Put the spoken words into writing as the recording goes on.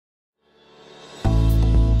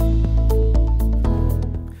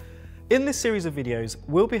In this series of videos,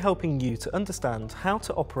 we'll be helping you to understand how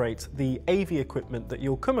to operate the AV equipment that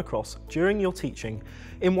you'll come across during your teaching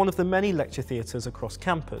in one of the many lecture theatres across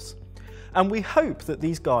campus. And we hope that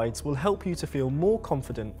these guides will help you to feel more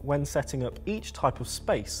confident when setting up each type of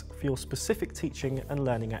space for your specific teaching and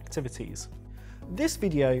learning activities. This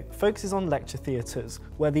video focuses on lecture theatres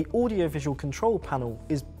where the audio-visual control panel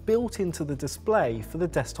is built into the display for the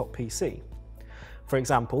desktop PC. For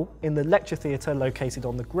example, in the lecture theatre located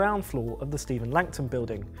on the ground floor of the Lectern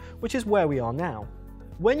building, which is where we are now.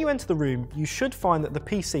 When you enter the room, you should find that the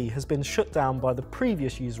PC has been shut down by the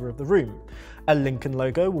previous user of the room. A Lincoln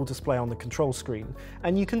logo will display on the control screen,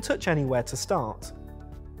 and you can touch anywhere to start.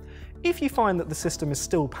 If you find that the system is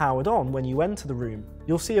still powered on when you enter the room,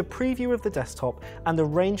 you'll see a preview of the desktop and a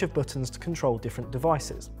range of buttons to control different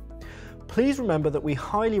devices. Please remember that we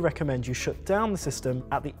highly recommend you shut down the system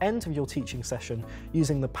at the end of your teaching session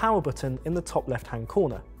using the power button in the top left-hand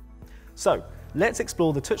corner. So, let's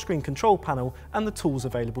explore the touchscreen control panel and the tools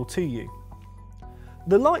available to you.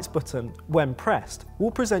 The lights button, when pressed,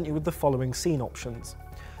 will present you with the following scene options.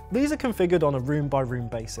 These are configured on a room-by-room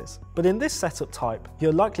basis, but in this setup type,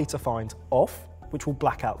 you're likely to find off, which will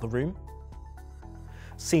black out the room,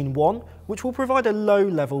 scene 1, which will provide a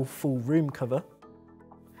low-level full room cover,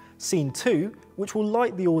 Scene 2, which will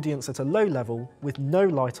light the audience at a low level with no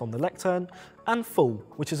light on the lectern, and full,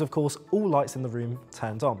 which is of course all lights in the room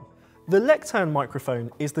turned on. The lectern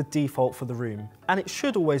microphone is the default for the room, and it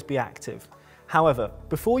should always be active. However,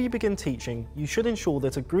 before you begin teaching, you should ensure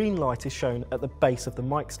that a green light is shown at the base of the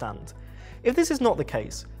mic stand. If this is not the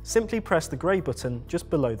case, simply press the grey button just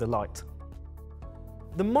below the light.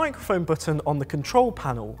 The microphone button on the control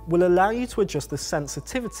panel will allow you to adjust the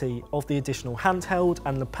sensitivity of the additional handheld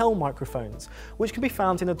and lapel microphones, which can be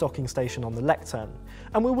found in a docking station on the lectern,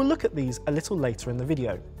 and we will look at these a little later in the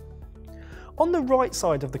video. On the right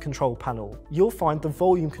side of the control panel, you'll find the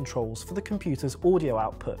volume controls for the computer's audio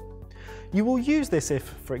output. You will use this if,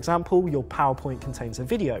 for example, your PowerPoint contains a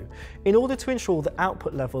video, in order to ensure the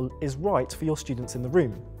output level is right for your students in the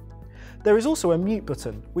room. There is also a mute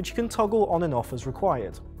button, which you can toggle on and off as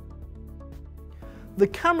required. The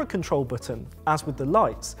camera control button, as with the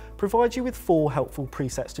lights, provides you with 4 helpful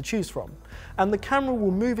presets to choose from, and the camera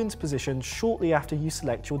will move into position shortly after you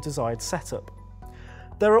select your desired setup.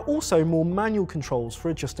 There are also more manual controls for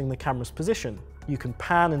adjusting the camera's position. You can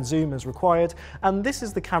pan and zoom as required, and this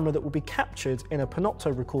is the camera that will be captured in a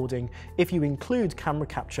Panopto recording if you include camera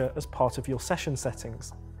capture as part of your session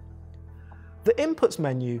settings. The Inputs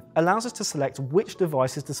menu allows us to select which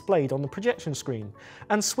device is displayed on the projection screen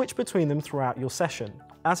and switch between them throughout your session,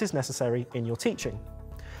 as is necessary in your teaching.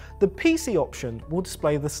 The PC option will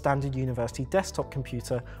display the standard university desktop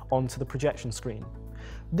computer onto the projection screen.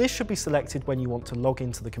 This should be selected when you want to log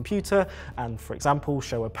into the computer and, for example,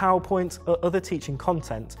 show a PowerPoint or other teaching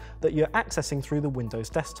content that you're accessing through the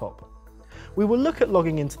Windows desktop. We will look at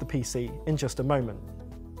logging into the PC in just a moment.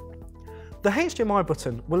 The HDMI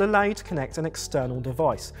button will allow you to connect an external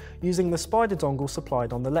device using the spider dongle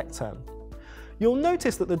supplied on the lectern. You'll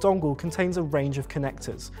notice that the dongle contains a range of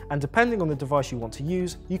connectors, and depending on the device you want to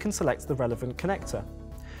use, you can select the relevant connector.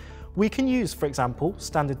 We can use, for example,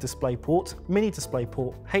 standard DisplayPort, mini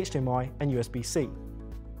DisplayPort, HDMI and USB-C.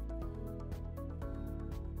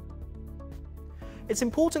 It's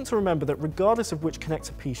important to remember that regardless of which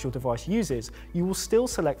connector piece your device uses, you will still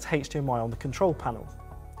select HDMI on the control panel.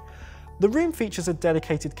 The room features a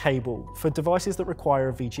dedicated cable for devices that require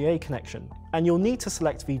a VGA connection, and you'll need to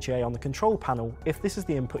select VGA on the control panel if this is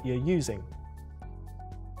the input you're using.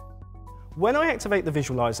 When I activate the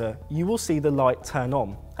visualizer, you will see the light turn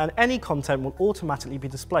on, and any content will automatically be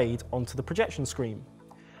displayed onto the projection screen.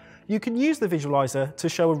 You can use the visualizer to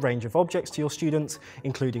show a range of objects to your students,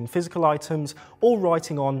 including physical items, or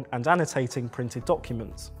writing on and annotating printed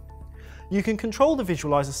documents. You can control the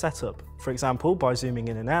visualizer setup, for example by zooming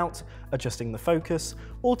in and out, adjusting the focus,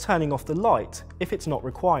 or turning off the light if it's not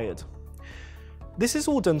required. This is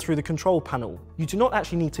all done through the control panel. You do not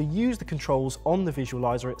actually need to use the controls on the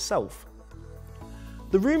visualizer itself.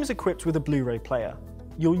 The room is equipped with a Blu-ray player.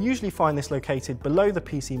 You'll usually find this located below the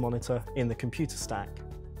PC monitor in the computer stack.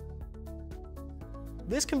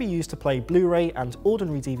 This can be used to play Blu-ray and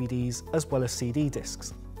ordinary DVDs as well as CD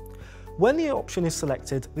discs. When the option is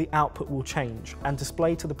selected, the output will change and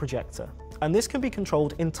display to the projector, and this can be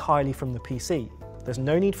controlled entirely from the PC. There's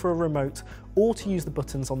no need for a remote or to use the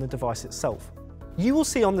buttons on the device itself. You will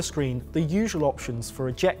see on the screen the usual options for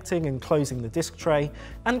ejecting and closing the disc tray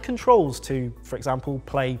and controls to, for example,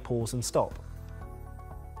 play, pause and stop.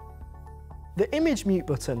 The image mute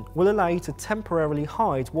button will allow you to temporarily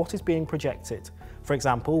hide what is being projected, for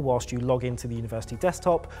example whilst you log into the university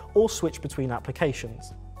desktop or switch between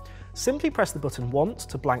applications. Simply press the button once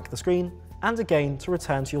to blank the screen and again to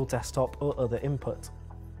return to your desktop or other input.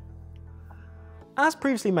 As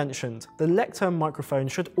previously mentioned, the Lectern microphone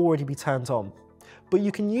should already be turned on, but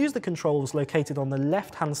you can use the controls located on the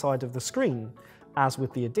left-hand side of the screen, as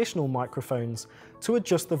with the additional microphones, to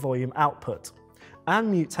adjust the volume output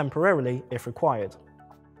and mute temporarily if required.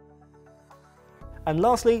 And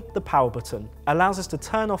lastly, the power button allows us to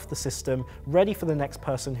turn off the system ready for the next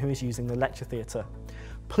person who is using the lecture theatre.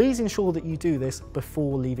 Please ensure that you do this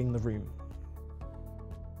before leaving the room.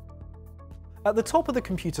 At the top of the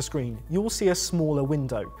computer screen, you will see a smaller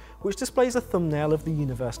window, which displays a thumbnail of the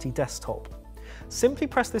university desktop. Simply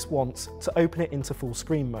press this once to open it into full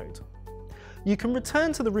screen mode. You can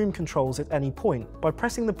return to the room controls at any point by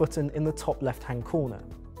pressing the button in the top left-hand corner.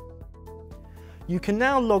 You can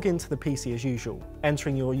now log into the PC as usual,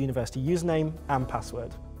 entering your university username and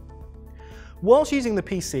password. Whilst using the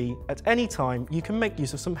PC, at any time you can make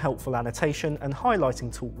use of some helpful annotation and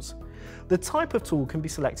highlighting tools. The type of tool can be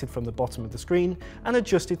selected from the bottom of the screen and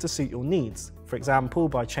adjusted to suit your needs, for example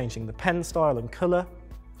by changing the pen style and colour.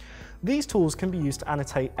 These tools can be used to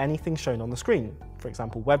annotate anything shown on the screen, for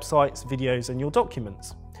example websites, videos and your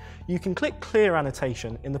documents. You can click Clear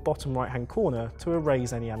Annotation in the bottom right-hand corner to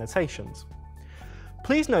erase any annotations.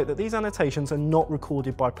 Please note that these annotations are not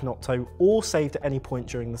recorded by Panopto or saved at any point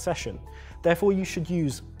during the session. Therefore, you should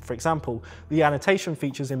use, for example, the annotation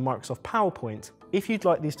features in Microsoft PowerPoint if you'd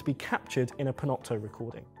like these to be captured in a Panopto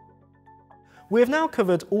recording. We have now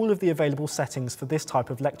covered all of the available settings for this type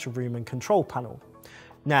of lecture room and control panel.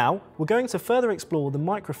 Now, we're going to further explore the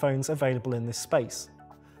microphones available in this space.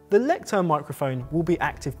 The Lectern microphone will be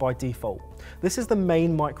active by default. This is the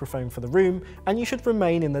main microphone for the room, and you should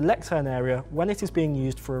remain in the Lectern area when it is being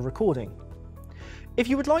used for a recording. If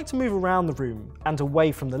you would like to move around the room and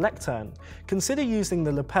away from the Lectern, consider using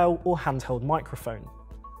the lapel or handheld microphone.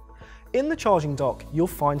 In the charging dock, you'll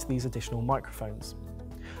find these additional microphones.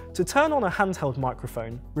 To turn on a handheld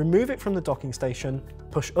microphone, remove it from the docking station,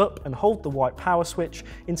 push up and hold the white power switch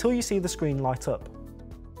until you see the screen light up.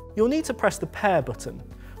 You'll need to press the pair button.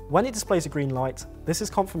 When it displays a green light, this is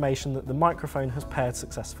confirmation that the microphone has paired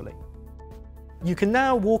successfully. You can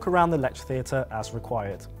now walk around the lecture theatre as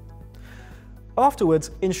required.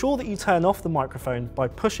 Afterwards, ensure that you turn off the microphone by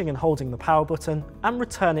pushing and holding the power button and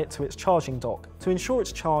return it to its charging dock to ensure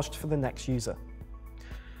it's charged for the next user.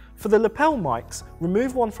 For the lapel mics,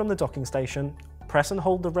 remove one from the docking station, press and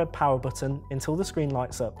hold the red power button until the screen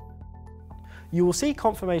lights up. You will see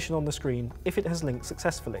confirmation on the screen if it has linked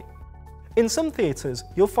successfully. In some theatres,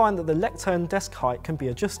 you'll find that the Lectern desk height can be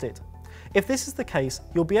adjusted. If this is the case,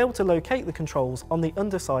 you'll be able to locate the controls on the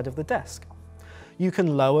underside of the desk. You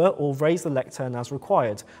can lower or raise the Lectern as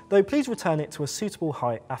required, though please return it to a suitable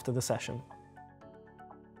height after the session.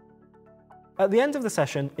 At the end of the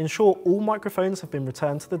session, ensure all microphones have been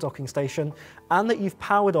returned to the docking station and that you've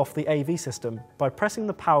powered off the AV system by pressing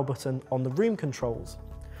the power button on the room controls.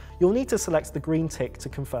 You'll need to select the green tick to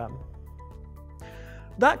confirm.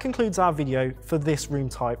 That concludes our video for this room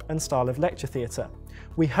type and style of lecture theatre.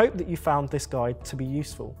 We hope that you found this guide to be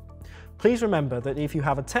useful. Please remember that if you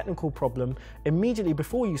have a technical problem, immediately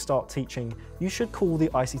before you start teaching, you should call the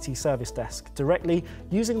ICT service desk directly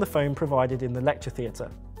using the phone provided in the lecture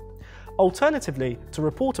theatre. Alternatively, to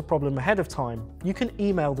report a problem ahead of time, you can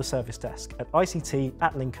email the service desk at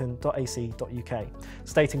ict@lincoln.ac.uk,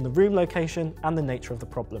 stating the room location and the nature of the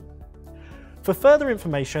problem. For further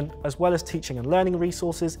information, as well as teaching and learning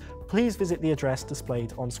resources, please visit the address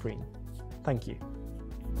displayed on screen. Thank you.